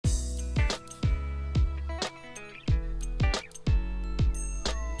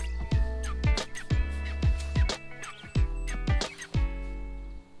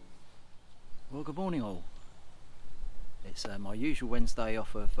Good morning all. It's my usual Wednesday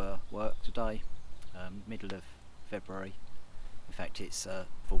off of work today, middle of February. In fact it's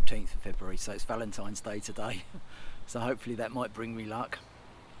 14th of February, so it's Valentine's Day today. So hopefully that might bring me luck.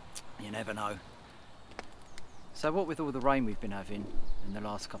 You never know. So what with all the rain we've been having in the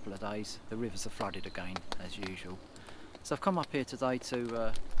last couple of days, the rivers are flooded again as usual. So I've come up here today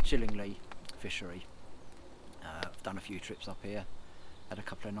to Shillinglee fishery. I've done a few trips up here. Had a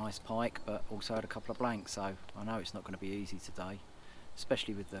couple of nice pike, but also had a couple of blanks, so I know it's not going to be easy today,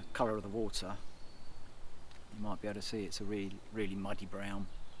 especially with the colour of the water. You might be able to see it's a really muddy brown.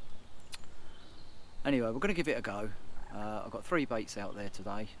 Anyway, we're going to give it a go. I've got 3 baits out there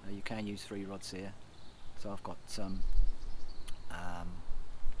today. You can use 3 rods here. So I've got some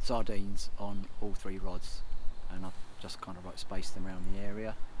sardines on all 3 rods, and I've just kind of spaced them around the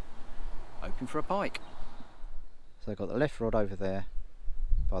area, hoping for a pike. So I've got the left rod over there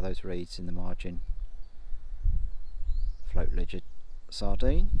by those reeds in the margin, float ledger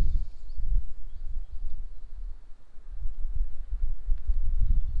sardine.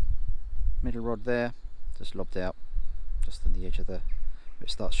 Middle rod there, just lobbed out, just on the edge of the, it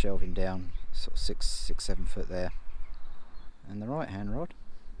starts shelving down, sort of 6-7 foot there. And the right hand rod,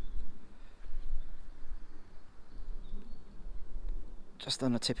 just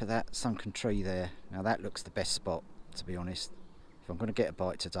on the tip of that sunken tree there. Now that looks the best spot, to be honest. If I'm going to get a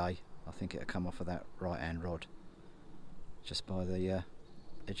bite today, I think it'll come off of that right hand rod, just by the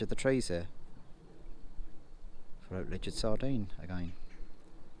edge of the trees there. Float ledgered sardine again.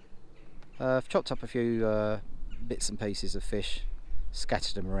 I've chopped up a few bits and pieces of fish,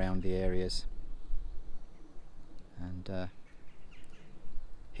 scattered them around the areas, and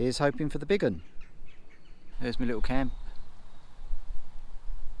here's hoping for the big one. There's my little camp.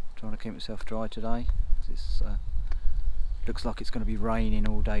 Trying to keep myself dry today. It's looks like it's going to be raining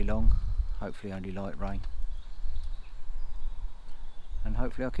all day long. Hopefully only light rain, and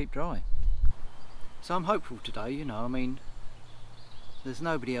hopefully I'll keep dry. So I'm hopeful today, you know. I mean, there's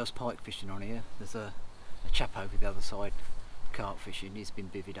nobody else pike fishing on here. There's a chap over the other side carp fishing. He's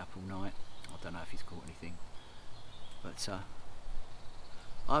been bivvied up all night. I don't know if he's caught anything, but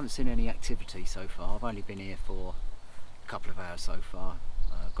I haven't seen any activity so far. I've only been here for a couple of hours so far.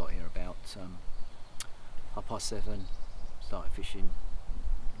 Got here about 7:30, started fishing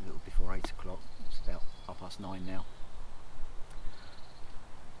a little before 8 o'clock. It's about 9:30 now.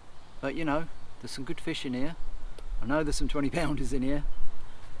 But you know, there's some good fish in here. I know there's some 20-pounders in here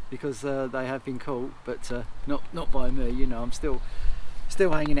because they have been caught, but not by me. You know, I'm still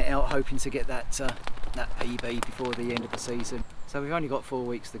hanging it out, hoping to get that PB before the end of the season. So we've only got 4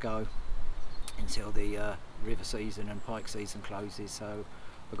 weeks to go until the river season and pike season closes. So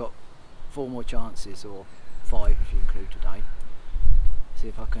I've got 4 more chances, or 5 if you include today. See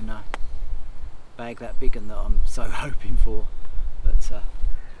if I can bag that big one that I'm so hoping for. But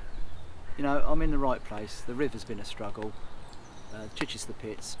you know, I'm in the right place. The river's been a struggle. Chichester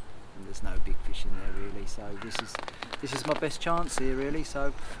pits, and there's no big fish in there really. So this is my best chance here really.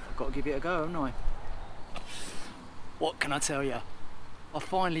 So I've got to give it a go, haven't I? What can I tell you? I've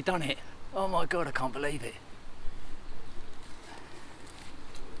finally done it. Oh my god, I can't believe it.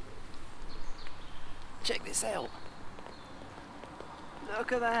 Check this out.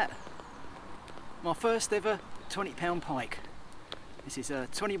 Look at that. My first ever 20-pound pike. This is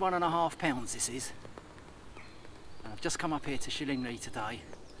 21.5 pounds this is. I've just come up here to Shillinglee today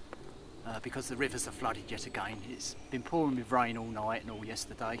because the rivers are flooded yet again. It's been pouring with rain all night and all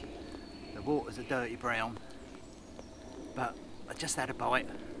yesterday. The water's a dirty brown. But I just had a bite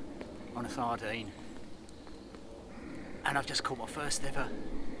on a sardine, and I've just caught my first ever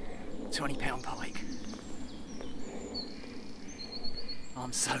 20-pound pike.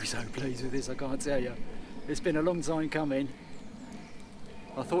 I'm so pleased with this, I can't tell you. It's been a long time coming.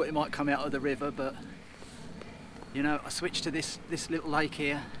 I thought it might come out of the river, but you know, I switched to this little lake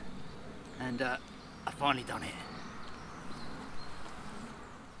here, and I've finally done it.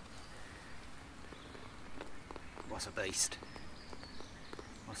 What a beast.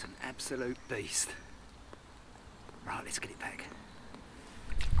 What an absolute beast. Right, let's get it back.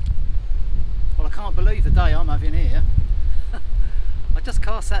 Well, I can't believe the day I'm having here. I just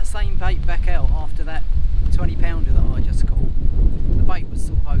cast that same bait back out after that 20-pounder that I just caught. The bait was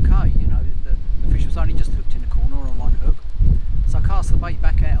sort of okay, you know, the fish was only just hooked in the corner on one hook. So I cast the bait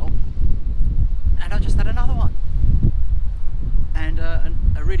back out, and I just had another one. And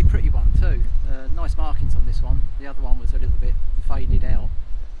a really pretty one too. Nice markings on this one. The other one was a little bit faded out,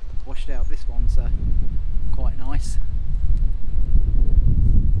 washed out. This one's quite nice.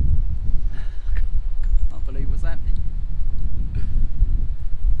 Can't believe what's happening.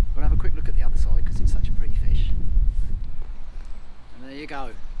 We'll have a quick look at the other side There you go.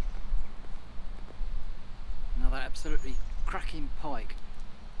 Another absolutely cracking pike.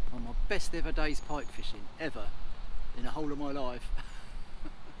 On my best ever day's pike fishing ever in the whole of my life.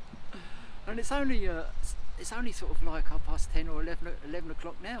 And it's only sort of like 10:30 or 11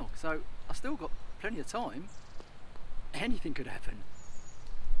 o'clock now, so I've still got plenty of time. Anything could happen,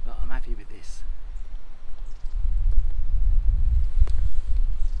 but I'm happy with this.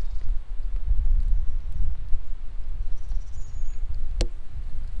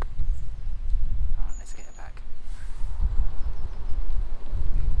 Alright, let's get it back.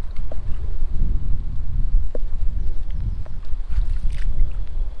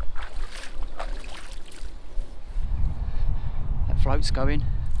 That float's going.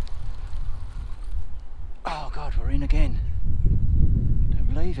 Oh God, we're in again.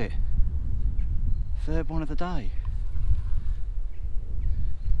 Don't believe it. Third one of the day.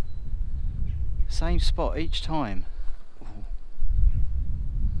 Same spot each time. Ooh.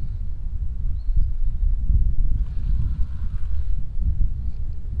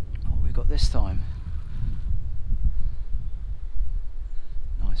 What have we got this time?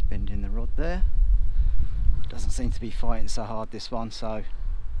 Nice bend in the rod there. Doesn't seem to be fighting so hard, this one, so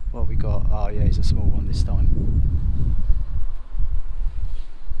what we got? Oh yeah, it's a small one this time.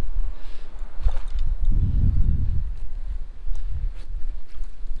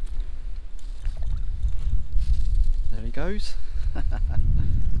 There he goes.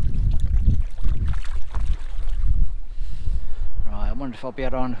 Right, I wonder if I'll be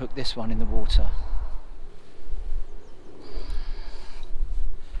able to unhook this one in the water.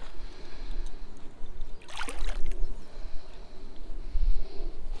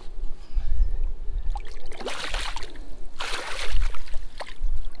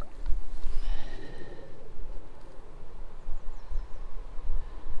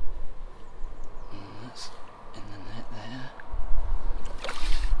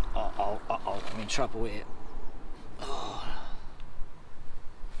 I'm in trouble here. Oh,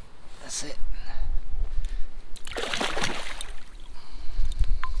 that's it. I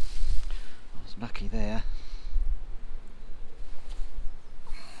was lucky there.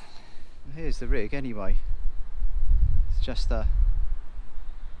 And here's the rig anyway. It's just a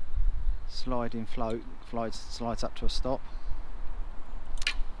sliding float, slides up to a stop.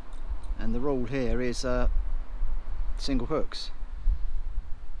 And the rule here is single hooks.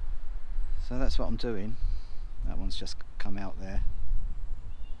 So that's what I'm doing. That one's just come out there.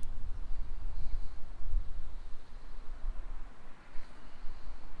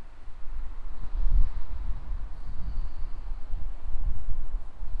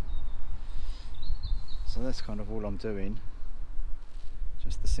 So that's kind of all I'm doing.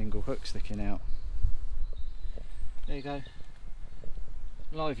 Just the single hook sticking out. There you go.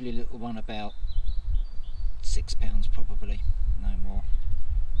 Lively little one, about £6 probably, no more.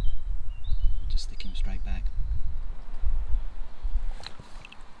 Just stick him straight back.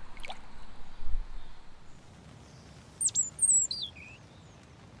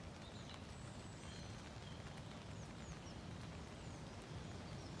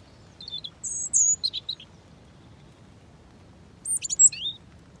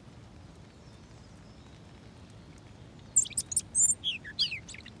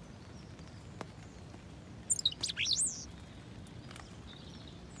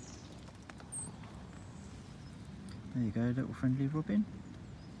 There you go, little friendly robin.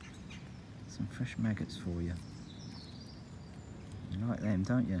 Some fresh maggots for you. You like them,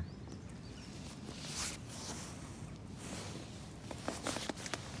 don't you?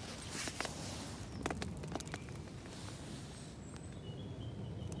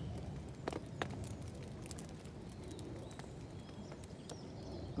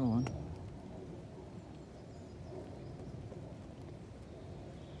 Go on.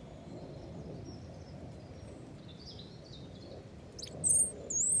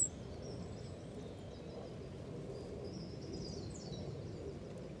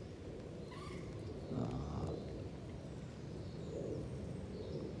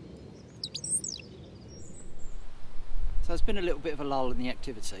 So there's been a little bit of a lull in the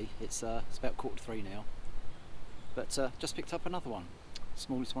activity. It's about 2:45 now, but just picked up another one,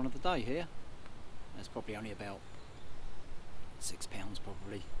 smallest one of the day here. It's probably only about £6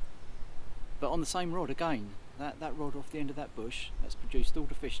 probably, but on the same rod again. That rod off the end of that bush, that's produced all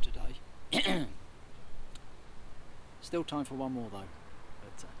the fish today. Still time for one more though,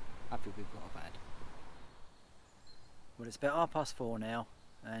 but happy with what I've had. Well, it's about 4:30 now,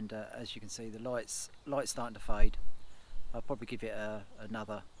 and as you can see, the light's starting to fade. I'll probably give it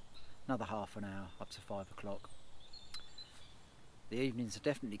another half an hour, up to 5 o'clock. The evenings are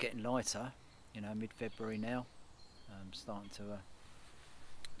definitely getting lighter, you know, mid-February now. Starting to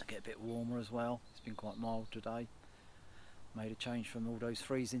get a bit warmer as well. It's been quite mild today. Made a change from all those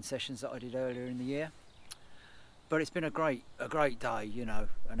freezing sessions that I did earlier in the year. But it's been a great day, you know,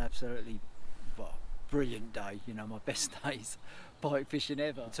 an absolutely brilliant day, you know, my best days pike fishing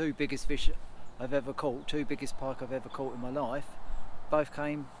ever. The two biggest fish I've ever caught, two biggest pike I've ever caught in my life, both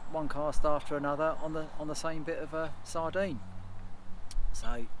came one cast after another on the same bit of a sardine. So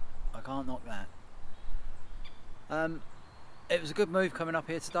I can't knock that. It was a good move coming up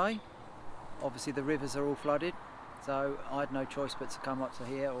here today. Obviously the rivers are all flooded, so I had no choice but to come up to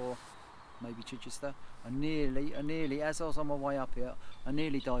here, or maybe Chichester. I nearly, as I was on my way up here, I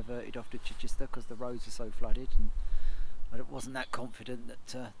nearly diverted off to Chichester because the roads are so flooded, and I wasn't that confident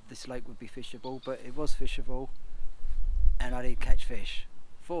that this lake would be fishable, but it was fishable, and I did catch fish.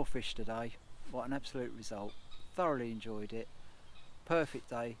 4 fish today. What an absolute result. Thoroughly enjoyed it. Perfect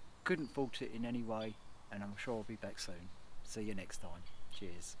day. Couldn't fault it in any way, and I'm sure I'll be back soon. See you next time.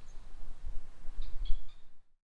 Cheers.